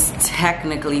 Because it's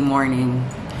technically morning.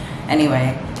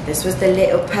 Anyway, this was the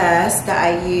little purse that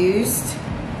I used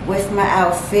with my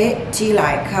outfit. Do you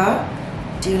like her?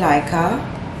 Do you like her?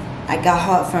 I got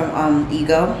her from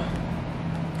Ego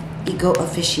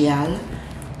Official.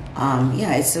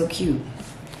 Yeah, it's so cute.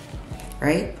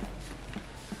 Right?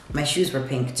 My shoes were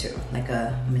pink too, like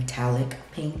a metallic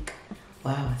pink.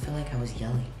 Wow, I feel like I was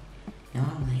yelling.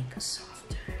 Now I'm like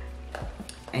softer.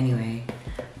 Anyway,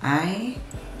 I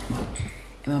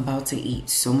am about to eat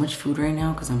so much food right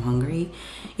now because I'm hungry.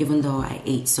 Even though I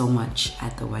ate so much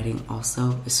at the wedding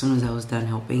also. As soon as I was done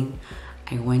helping,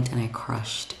 I went and I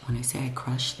crushed. When I say I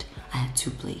crushed, I had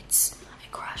 2 plates. I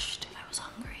crushed, I was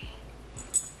hungry.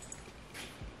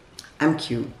 I'm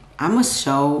cute. I'm gonna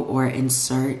show or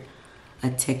insert a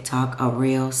TikTok, a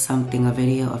reel, something, a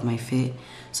video of my fit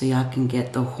so y'all can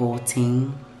get the whole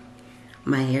thing.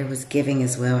 My hair was giving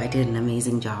as well. I did an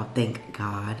amazing job, thank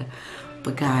God.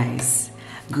 But guys,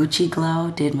 Gucci Glow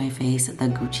did my face, the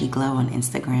Gucci Glow on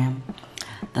Instagram.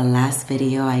 The last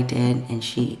video I did, and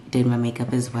she did my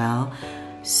makeup as well.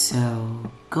 So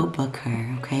go book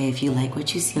her, okay? If you like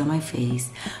what you see on my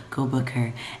face, go book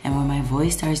her. And when my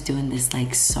voice starts doing this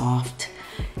like soft,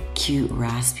 cute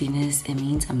raspiness, it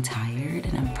means I'm tired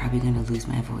and I'm probably gonna lose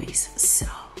my voice. So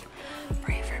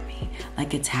pray for me.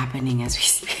 Like it's happening as we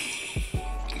speak.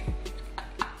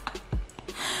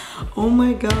 Oh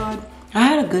my God. I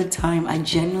had a good time. I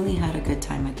genuinely had a good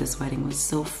time at this wedding. It was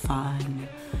so fun.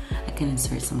 I can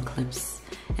insert some clips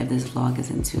if this vlog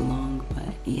isn't too long,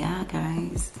 but yeah,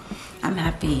 guys, I'm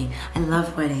happy. I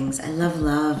love weddings. I love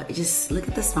love. Just look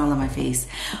at the smile on my face.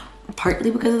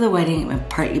 Partly because of the wedding and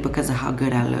partly because of how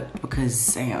good I look.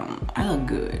 Because I look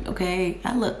good, okay?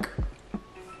 I look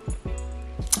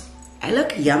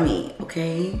yummy,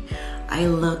 okay? I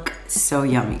look so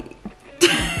yummy.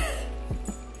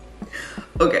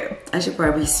 Okay, I should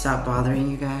probably stop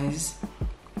bothering you guys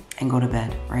and go to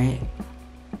bed, right?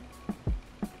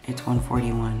 It's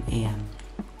 1:41 a.m.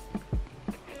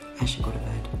 I should go to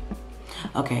bed.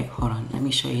 Okay, hold on. Let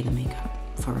me show you the makeup,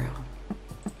 for real.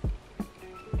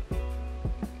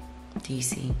 Do you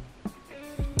see?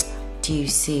 Do you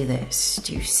see this?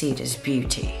 Do you see this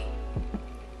beauty?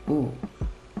 Ooh.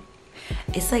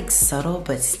 It's like subtle,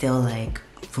 but still like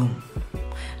boom,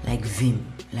 like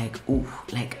vim, like ooh,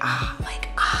 like ah, like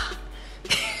ah.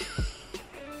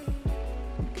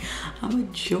 I'm a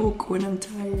joke when I'm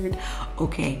tired.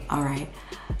 Okay, all right.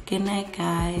 Good night,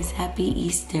 guys. Happy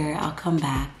Easter. I'll come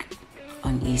back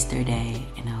on Easter Day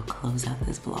and I'll close out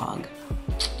this vlog.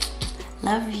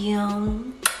 Love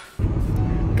you.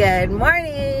 Good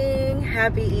morning.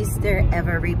 Happy Easter,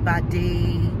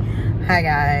 everybody. Hi,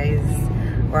 guys.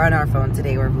 We're on our phone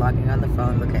today. We're vlogging on the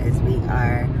phone because we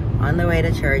are on the way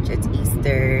to church. It's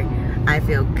Easter. I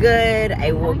feel good.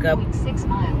 I woke up. 6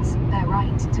 miles, bear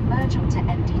right to merge onto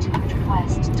MD200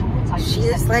 West towards She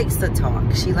just likes to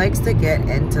talk. She likes to get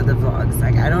into the vlogs.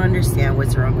 Like, I don't understand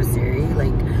what's wrong with Siri.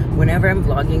 Like, whenever I'm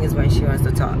vlogging is when she wants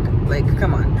to talk. Like,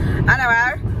 come on.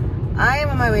 Anyway, I am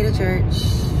on my way to church.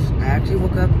 I actually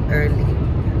woke up early.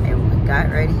 I got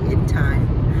ready in time.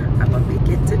 I'm gonna make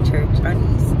it to church on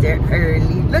Easter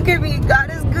early. Look at me, God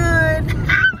is good.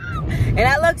 And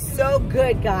I look so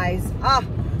good, guys.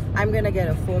 I'm gonna get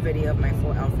a full video of my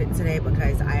full outfit today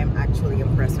because I am actually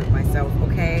impressed with myself,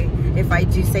 okay? If I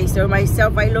do say so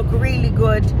myself, I look really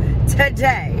good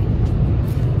today.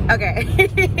 Okay,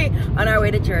 on our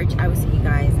way to church. I will see you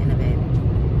guys in a bit.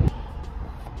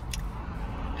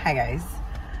 Hi guys.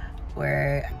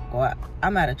 Well,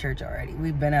 I'm out of church already.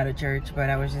 We've been out of church, but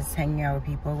I was just hanging out with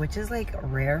people, which is like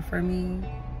rare for me.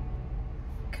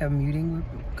 Communing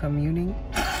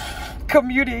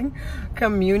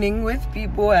with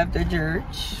people after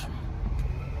church.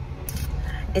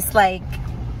 It's like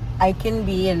I can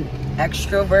be an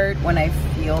extrovert when I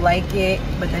feel like it,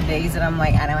 but the days that I'm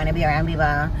like, I don't want to be around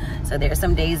people. So there's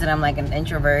some days that I'm like an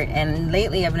introvert, and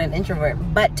lately I've been an introvert.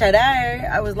 But today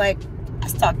I was like,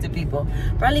 let's talk to people.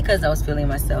 Probably because I was feeling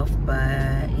myself,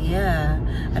 but yeah,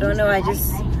 I don't know. I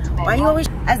just, why you always,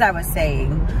 as I was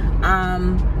saying,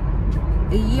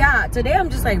 yeah, today I'm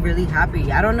just like really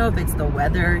happy. I don't know if it's the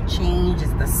weather change,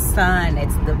 it's the sun,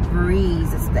 it's the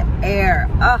breeze, it's the air.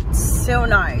 Oh, it's so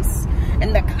nice.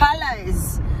 And the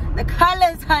colors,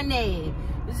 honey,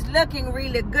 it's looking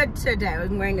really good today.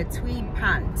 I'm wearing a tweed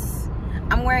pants.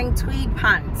 I'm wearing tweed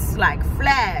pants, like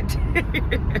flat.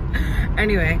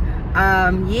 Anyway,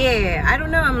 yeah, I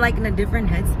don't know. I'm like in a different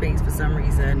headspace for some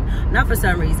reason. Not for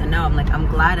some reason, no. I'm like, I'm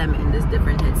glad I'm in this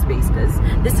different headspace because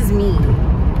this is me,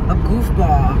 a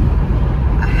goofball,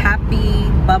 a happy,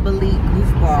 bubbly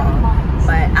goofball.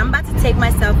 But I'm about to take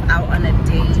myself out on a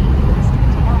date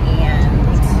and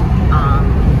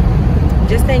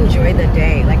just enjoy the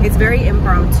day. Like, it's very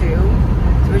impromptu.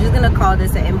 So we're just gonna call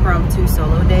this an impromptu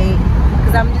solo date.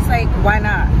 Because I'm just like, why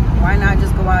not? Why not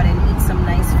just go out and eat some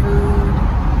nice food,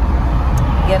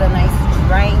 get a nice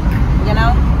drink, you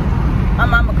know? My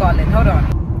mama calling, hold on.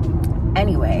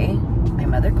 Anyway, my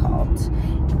mother called.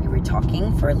 We were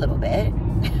talking for a little bit.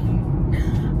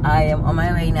 I am on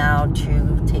my way now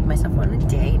to take myself on a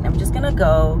date. I'm just gonna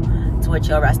go to a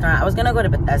chill restaurant. I was gonna go to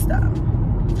Bethesda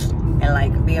and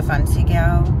like be a fancy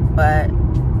girl, but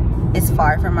it's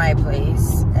far from my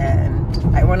place and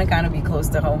I want to kind of be close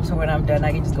to home, so when I'm done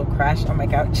I can just go crash on my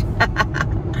couch.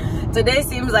 Today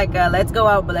seems like let's go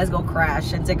out, but let's go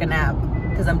crash and take a nap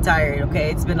because I'm tired.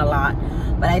 Okay, it's been a lot,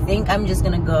 but I think I'm just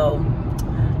gonna go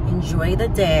enjoy the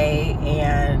day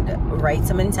and write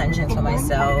some intentions for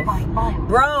myself.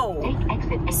 Bro,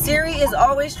 Siri is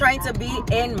always trying to be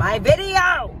in my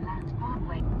video.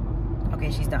 Okay,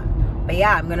 she's done. But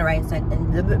yeah, I'm gonna write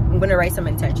some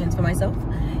intentions for myself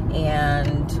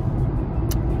and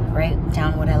write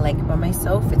down what I like about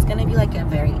myself. It's gonna be like a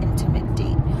very intimate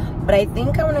date. But I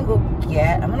think I'm gonna go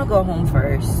home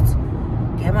first,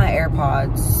 get my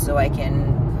AirPods so I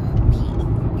can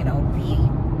be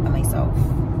by myself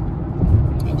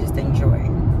and just enjoy.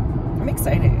 I'm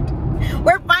excited.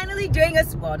 We're finally doing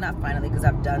well, not finally because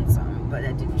I've done some, but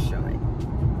I didn't show it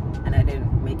and I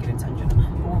didn't make it intentional.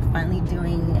 We're finally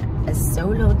doing a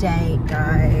solo date,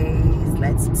 guys.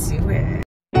 Let's do it.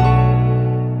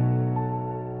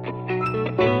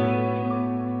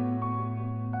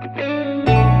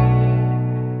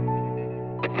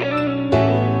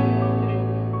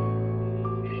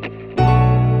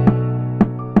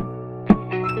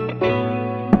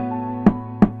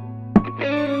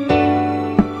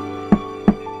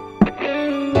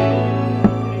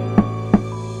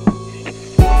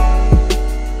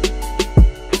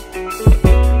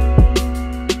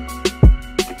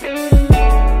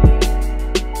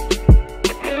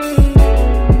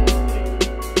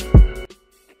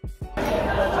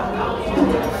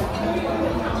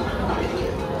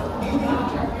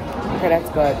 Okay,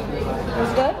 that's good.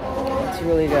 It's good? It's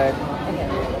really good. Okay.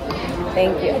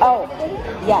 Thank you. Oh,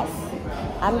 yes.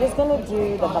 I'm just gonna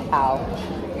do the cacao.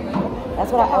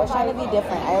 That's what I was trying to be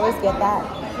different. I always get that,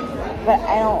 but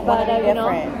I don't want to be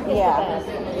different.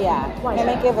 Yeah. Can I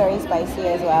make it very spicy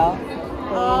as well?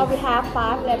 We have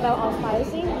 5 level of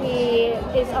spicy.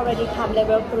 It's already come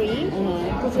level 3.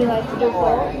 Would you like to do 4? So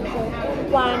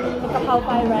 1 kapow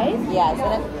fried rice. Yes,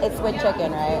 and it's with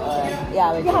chicken, right? Or,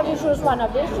 yeah, with You have chicken. to choose one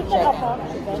of these, chicken or pork.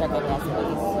 Chicken, yes,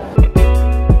 please.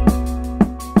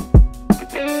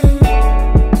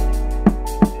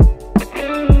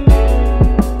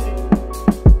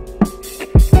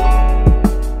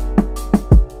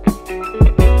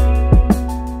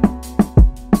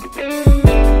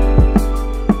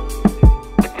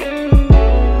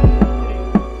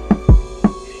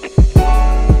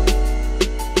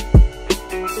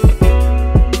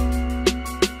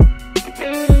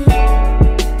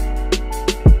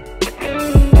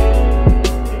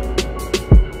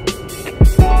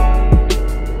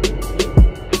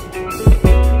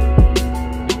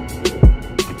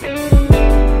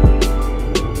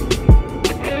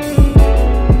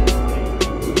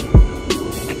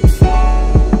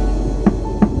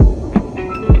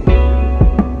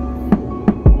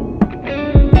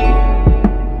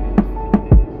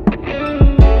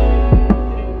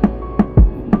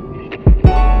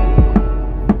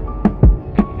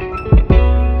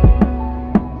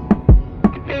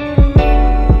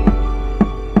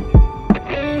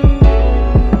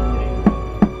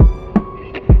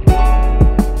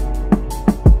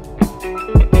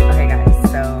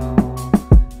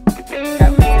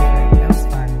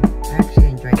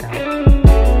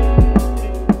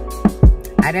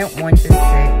 I didn't want to sit,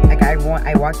 like I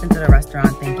walked into the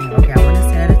restaurant thinking, okay, I want to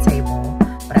sit at a table,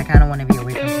 but I kind of want to be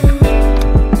away from people.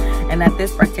 And at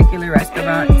this particular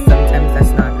restaurant, sometimes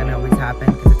that's not going to always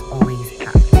happen because it's always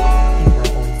happening. People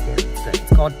are always there. It's good.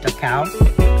 It's called Chit.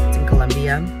 It's in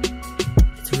Colombia.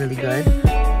 It's really good.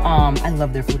 I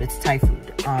love their food. It's Thai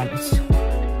food. It's so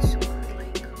good. It's so good.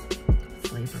 Like,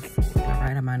 flavorful. The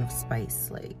right amount of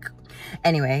spice. Like,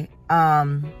 anyway,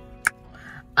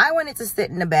 I wanted to sit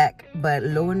in the back, but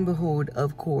lo and behold,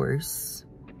 of course,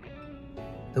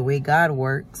 the way God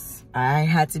works, I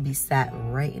had to be sat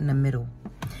right in the middle.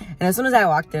 And as soon as I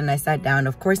walked in, I sat down.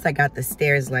 Of course, I got the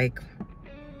stares like,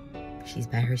 she's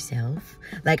by herself.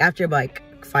 Like, after like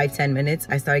 5-10 minutes,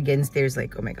 I started getting stares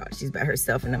like, oh my gosh, she's by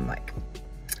herself. And I'm like,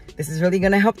 this is really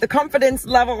gonna help the confidence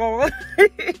level.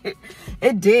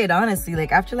 It did, honestly.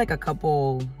 Like, after like a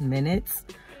couple minutes,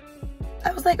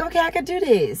 I was like, okay, I could do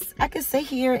this. I could sit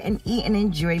here and eat and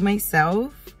enjoy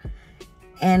myself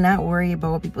and not worry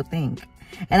about what people think.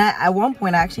 And at one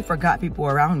point, I actually forgot people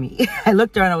around me. I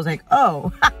looked around, I was like,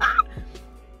 oh,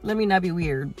 let me not be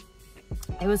weird.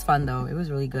 It was fun though. It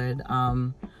was really good.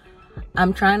 I'm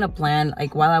trying to plan,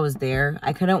 like while I was there,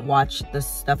 I couldn't watch the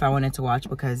stuff I wanted to watch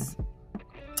because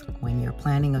when you're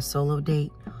planning a solo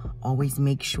date, always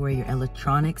make sure your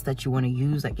electronics that you want to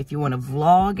use, like if you want to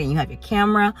vlog and you have your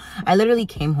camera. I literally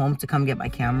came home to come get my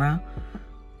camera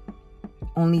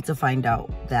only to find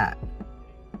out that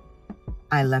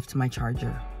I left my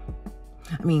charger,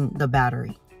 the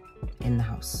battery in the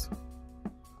house.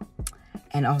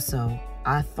 And also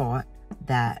I thought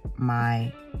that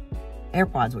my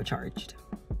AirPods were charged.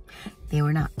 They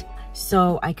were not.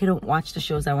 So I couldn't watch the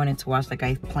shows I wanted to watch like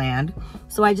I planned.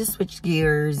 So I just switched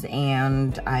gears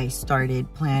and I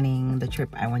started planning the trip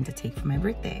I want to take for my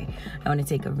birthday. I want to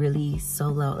take a really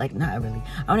solo, I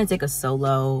want to take a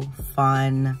solo,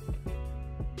 fun,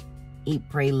 eat,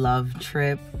 pray, love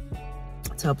trip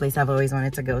to a place I've always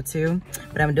wanted to go to.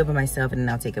 But I'm gonna do it by myself and then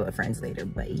I'll take it with friends later.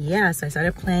 But yeah, so I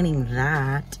started planning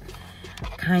that.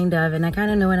 Kind of, and I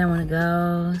kind of know when I want to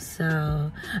go.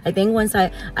 So I think once I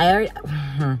say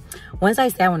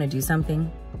I want to do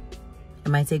something, it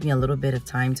might take me a little bit of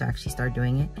time to actually start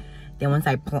doing it. Then once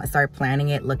I start planning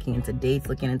it, looking into dates,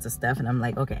 looking into stuff, and I'm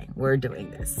like, okay, we're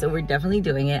doing this. So we're definitely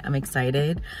doing it. I'm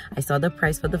excited. I saw the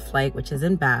price for the flight, which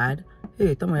isn't bad.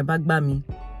 Hey, don't worry, bag bami.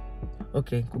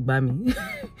 Okay, bami.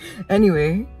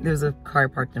 Anyway, there's a car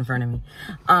parked in front of me.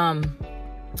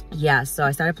 Yeah, so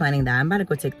I started planning that. I'm about to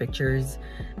go take pictures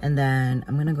and then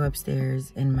I'm gonna go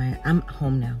upstairs I'm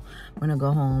home now. I'm gonna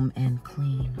go home and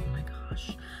clean. Oh my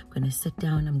gosh. I'm gonna sit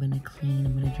down, I'm gonna clean,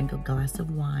 I'm gonna drink a glass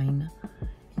of wine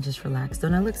and just relax.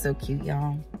 Don't I look so cute,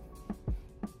 y'all?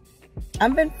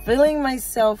 I've been feeling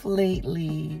myself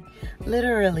lately,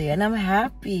 literally, and I'm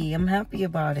happy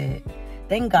about it.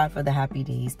 Thank God for the happy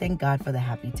days. Thank God for the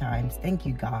happy times. Thank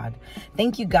you, God.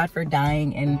 Thank you, God, for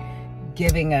dying and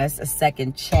giving us a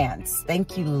second chance.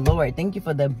 Thank you, Lord. Thank you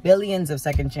for the billions of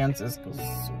second chances.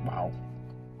 Wow.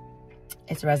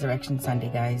 It's Resurrection Sunday,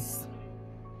 guys.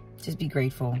 Just be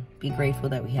grateful. Be grateful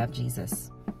that we have Jesus.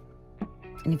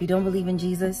 And if you don't believe in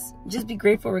Jesus, just be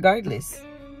grateful regardless.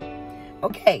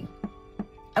 Okay.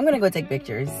 I'm going to go take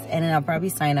pictures and then I'll probably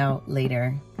sign out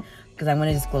later because I'm going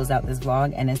to just close out this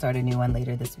vlog and then start a new one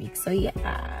later this week. So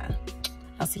yeah.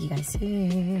 I'll see you guys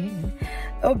soon.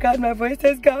 Oh God, my voice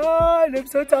has gone. I'm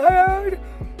so tired.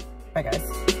 Bye,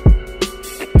 guys.